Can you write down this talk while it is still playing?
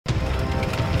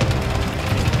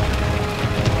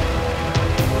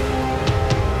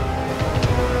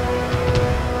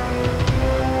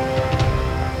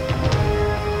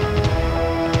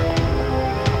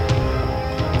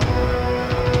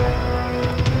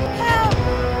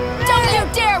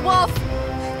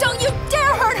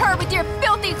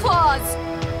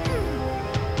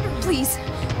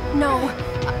No,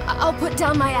 I'll put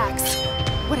down my axe.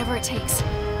 Whatever it takes.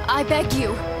 I beg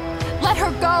you. Let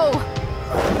her go!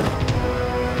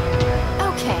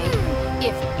 Okay,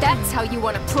 if that's how you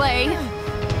want to play.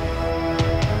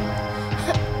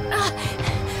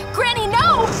 Granny,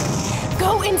 no!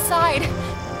 Go inside!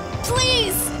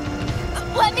 Please!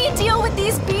 Let me deal with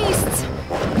these beasts!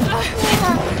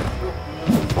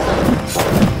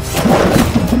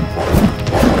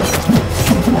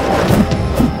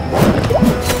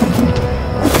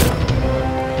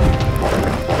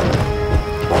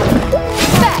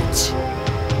 Fetch!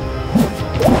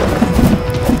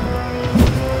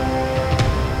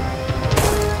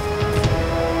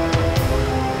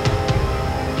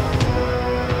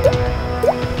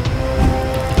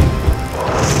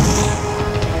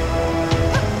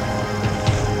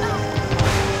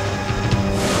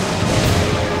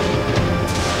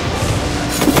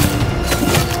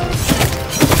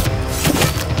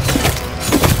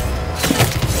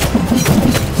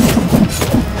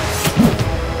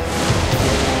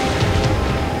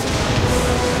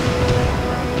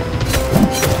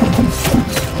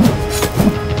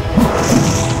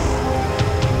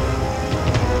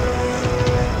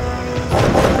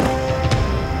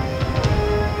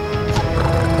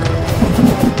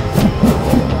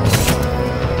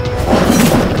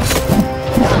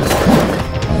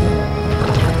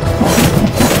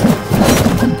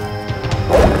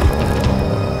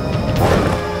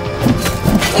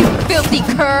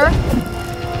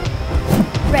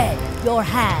 Red, your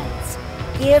hands.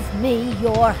 Give me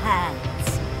your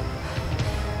hands.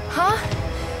 Huh?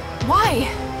 Why?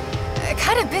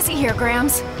 Kinda busy here,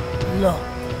 Grams. Look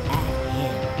at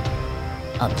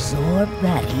him. Absorb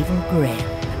that evil grin.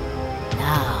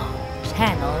 Now,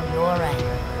 channel your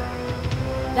anger.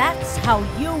 That's how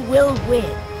you will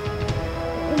win.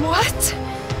 What?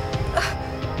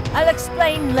 I'll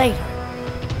explain later.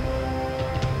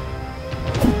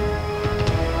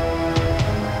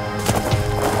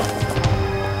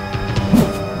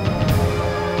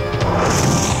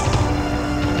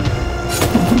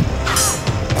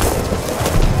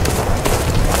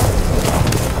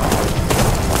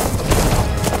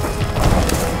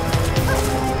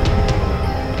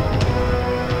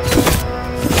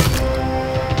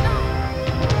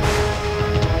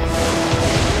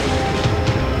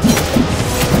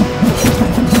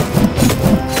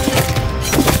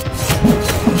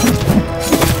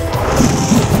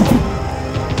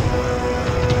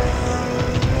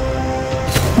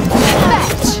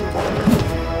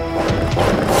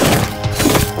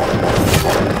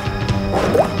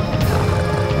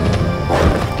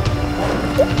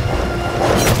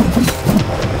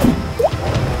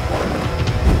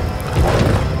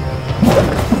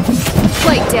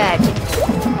 Dead.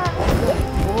 Good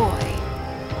boy.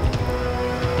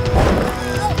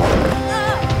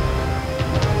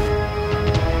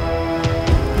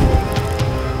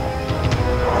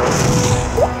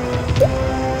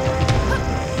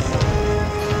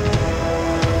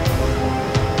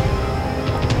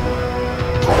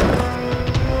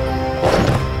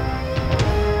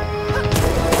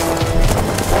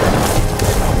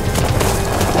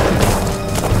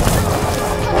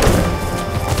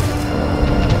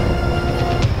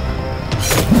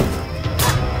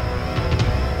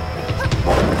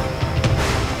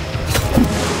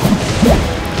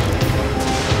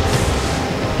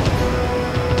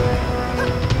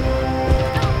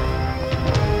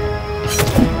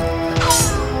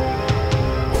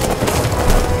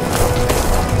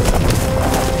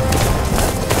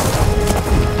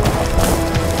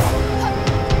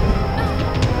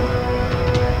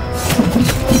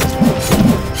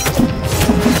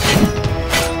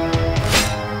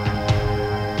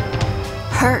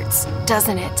 Hurts,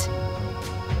 doesn't it?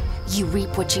 You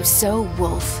reap what you sow,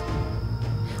 Woolfe.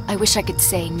 I wish I could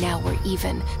say now we're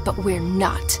even, but we're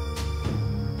not.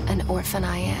 An orphan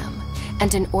I am,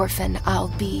 and an orphan I'll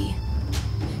be.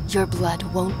 Your blood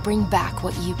won't bring back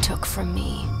what you took from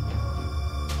me.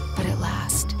 But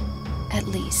at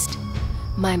least,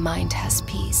 my mind has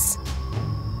peace.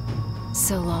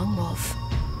 So long, Woolfe.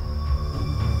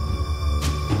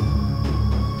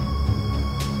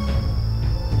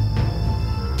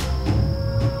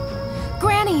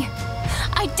 Granny!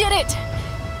 I did it!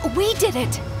 We did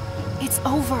it! It's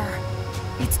over.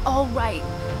 It's all right.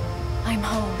 I'm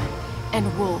home, and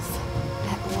Woolfe,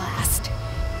 at last,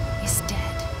 is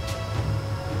dead.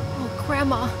 Oh,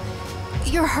 Grandma,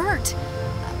 you're hurt.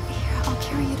 Here, I'll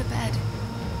carry you to bed.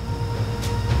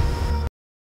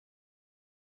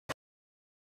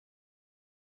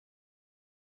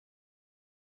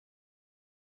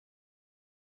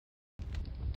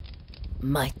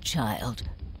 My child,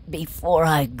 before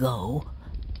I go,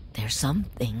 There's some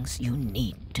things you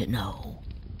need to know.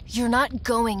 You're not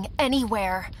going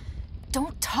anywhere.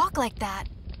 Don't talk like that.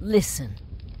 Listen,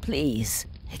 please.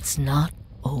 It's not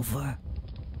over.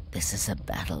 This is a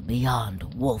battle beyond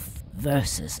Woolfe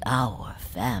versus our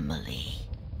family.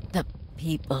 The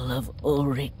people of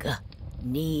Ulrika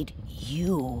need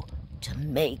you to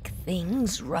make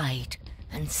things right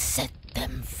and set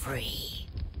them free.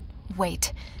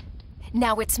 Wait.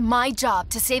 Now it's my job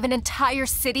to save an entire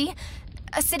city?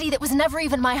 A city that was never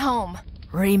even my home.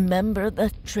 Remember the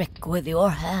trick with your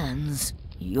hands.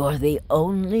 You're the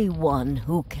only one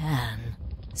who can.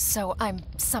 So I'm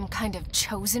some kind of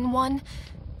chosen one?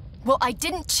 Well, I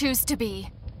didn't choose to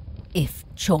be. If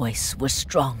choice was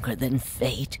stronger than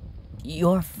fate,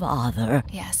 your father...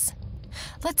 Yes.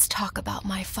 Let's talk about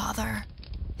my father.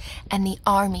 And the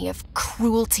army of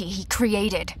cruelty he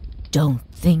created. Don't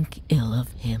think ill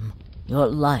of him. Your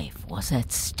life was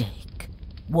at stake.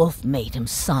 Woolfe made him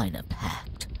sign a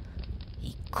pact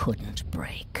he couldn't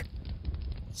break.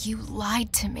 You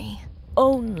lied to me.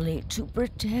 Only to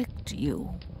protect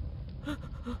you.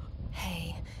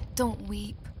 Hey, don't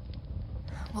weep.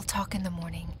 We'll talk in the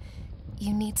morning.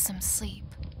 You need some sleep.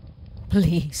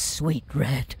 Please, sweet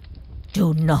Red,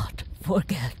 do not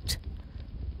forget.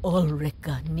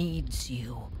 Ulrika needs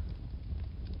you.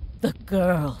 The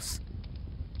girls.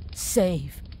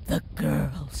 Save the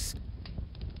girls.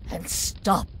 And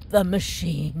stop the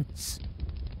machines.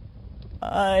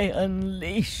 I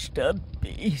unleashed a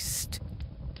beast.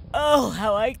 Oh,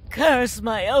 how I curse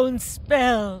my own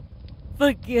spell.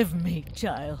 Forgive me,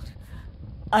 child.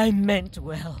 I meant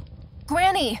well.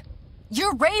 Granny!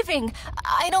 You're raving!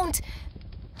 I don't...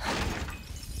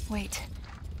 Wait.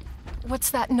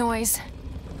 What's that noise?